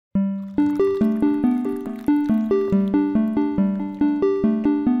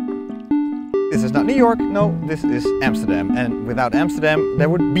is not New York, no, this is Amsterdam. And without Amsterdam, there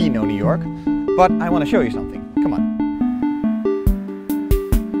would be no New York. But I want to show you something. Come on.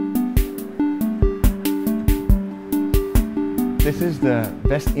 This is the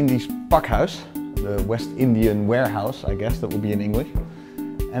West Indies Pakhuis, the West Indian warehouse, I guess that would be in English.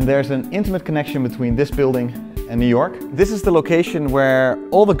 And there's an intimate connection between this building and New York. This is the location where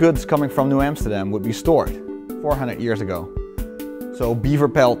all the goods coming from New Amsterdam would be stored 400 years ago. So beaver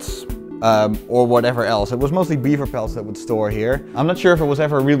pelts or whatever else. It was mostly beaver pelts that would store here. I'm not sure if it was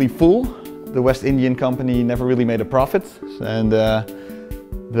ever really full. The West Indian Company never really made a profit. And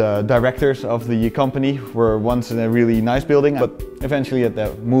the directors of the company were once in a really nice building, but eventually had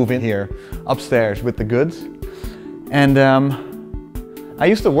to move in here upstairs with the goods. And I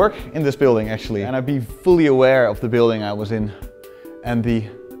used to work in this building actually, and I'd be fully aware of the building I was in and the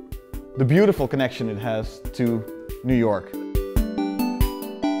beautiful connection it has to New York.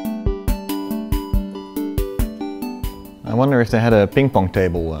 I wonder if they had a ping pong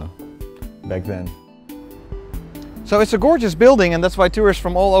table back then. So it's a gorgeous building, and that's why tourists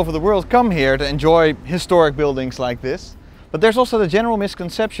from all over the world come here to enjoy historic buildings like this. But there's also the general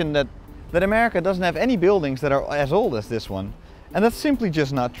misconception that America doesn't have any buildings that are as old as this one. And that's simply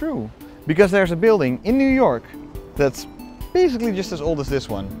just not true. Because there's a building in New York that's basically just as old as this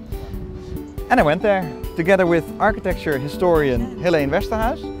one. And I went there together with architecture historian Helene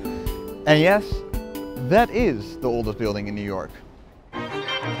Westerhuis. And yes, that is the oldest building in New York.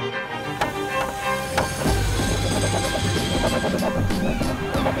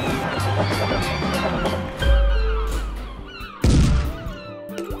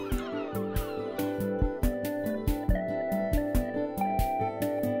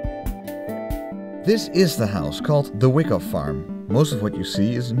 This is the house called the Wyckoff Farm. Most of what you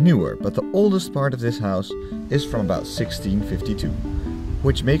see is newer, but the oldest part of this house is from about 1652,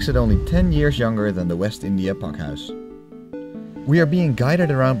 which makes it only 10 years younger than the West India Pakhuis. We are being guided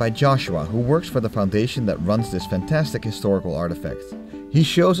around by Joshua, who works for the foundation that runs this fantastic historical artifact. He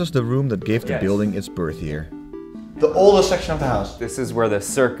shows us the room that gave the building its birth here. The oldest section of the house. This is where the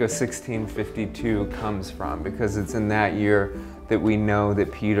circa 1652 comes from, because it's in that year that we know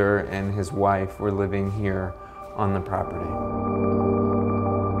that Peter and his wife were living here on the property.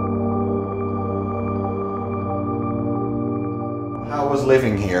 How was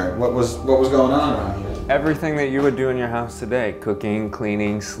living here? What was going on around here? Everything that you would do in your house today. Cooking,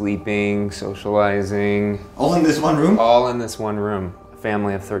 cleaning, sleeping, socializing. All in this one room? All in this one room. A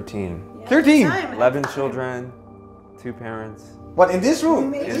family of 13. Yeah. 13? 11 children, 2 parents. What, in this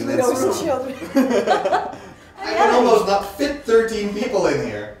room? In this room. I can almost not fit 13 people in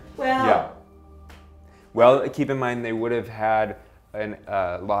here. Well, yeah. Well, keep in mind they would have had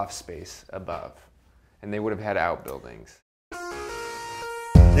a loft space above, and they would have had outbuildings.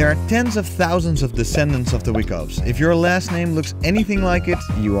 There are tens of thousands of descendants of the Wyckoffs. If your last name looks anything like it,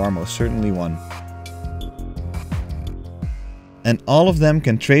 you are most certainly one. And all of them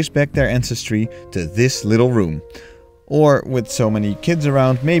can trace back their ancestry to this little room. Or with so many kids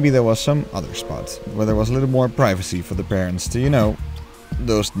around, maybe there was some other spot where there was a little more privacy for the parents to, you know,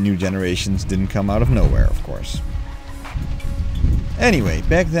 those new generations didn't come out of nowhere, of course. Anyway,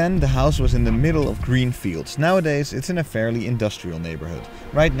 back then the house was in the middle of green fields. Nowadays it's in a fairly industrial neighborhood,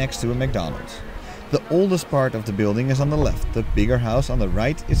 right next to a McDonald's. The oldest part of the building is on the left. The bigger house on the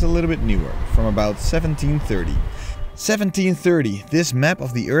right is a little bit newer, from about 1730. 1730, this map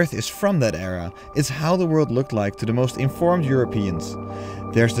of the Earth is from that era. It's how the world looked like to the most informed Europeans.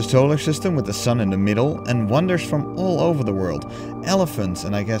 There's the solar system with the sun in the middle and wonders from all over the world. Elephants,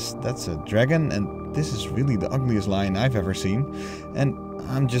 and I guess that's a dragon, and this is really the ugliest lion I've ever seen. And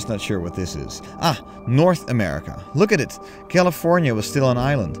I'm just not sure what this is. Ah, North America. Look at it. California was still an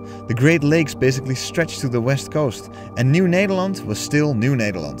island. The Great Lakes basically stretched to the west coast. And New Nederland was still New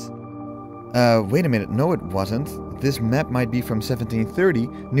Nederland. Wait a minute, no it wasn't. This map might be from 1730.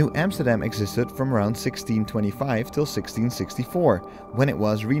 New Amsterdam existed from around 1625 till 1664, when it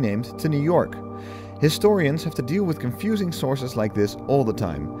was renamed to New York. Historians have to deal with confusing sources like this all the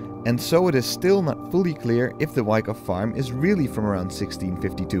time, and so it is still not fully clear if the Wyckoff Farm is really from around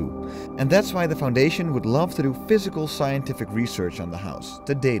 1652. And that's why the foundation would love to do physical scientific research on the house,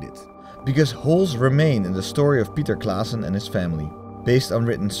 to date it. Because holes remain in the story of Peter Claesen and his family. Based on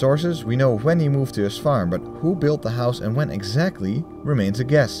written sources, we know when he moved to his farm, but who built the house and when exactly remains a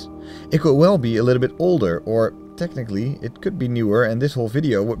guess. It could well be a little bit older, or technically it could be newer and this whole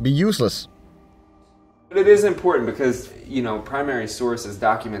video would be useless. But it is important because, you know, primary sources,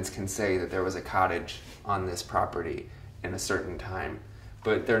 documents can say that there was a cottage on this property in a certain time,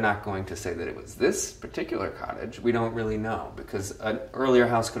 but they're not going to say that it was this particular cottage. We don't really know because an earlier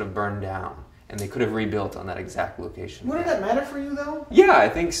house could have burned down and they could have rebuilt on that exact location. Wouldn't that matter for you though? Yeah, I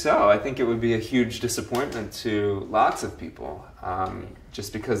think so. I think it would be a huge disappointment to lots of people,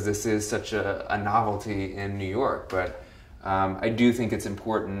 just because this is such a novelty in New York. But I do think it's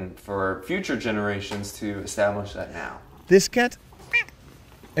important for future generations to establish that now. This cat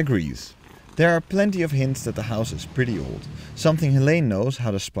agrees. There are plenty of hints that the house is pretty old, something Helene knows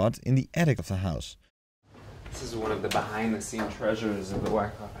how to spot in the attic of the house. This is one of the behind-the-scenes treasures of the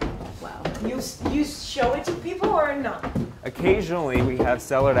Wyckoff. Wow. You show it to people or not? Occasionally, we have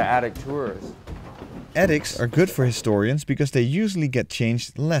cellar-to-attic tours. Attics are good for historians because they usually get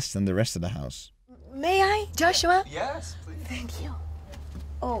changed less than the rest of the house. May I, Joshua? Yes, please. Thank you.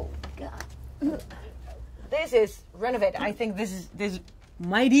 Oh, God. This is renovated. I think this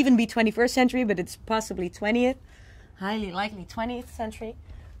might even be 21st century, but it's possibly 20th. Highly likely 20th century.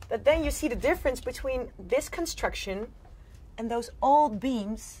 But then you see the difference between this construction and those old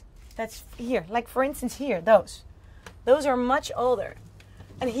beams that's here. Like, for instance, here, those. Those are much older.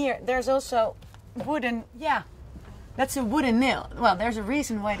 And here, there's also wooden, yeah, that's a wooden nail. Well, there's a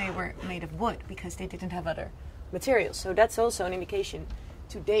reason why they were made of wood, because they didn't have other materials. So that's also an indication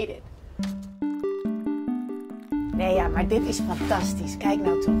to date it. Nee, ja, maar dit is fantastisch. Kijk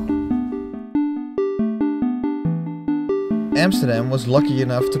nou toch. Amsterdam was lucky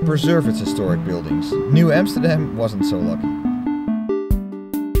enough to preserve its historic buildings. New Amsterdam wasn't so lucky.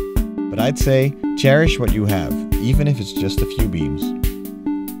 But I'd say, cherish what you have, even if it's just a few beams.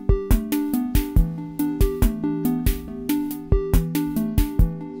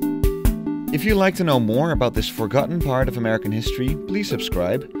 If you'd like to know more about this forgotten part of American history, please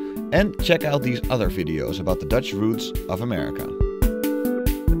subscribe and check out these other videos about the Dutch roots of America.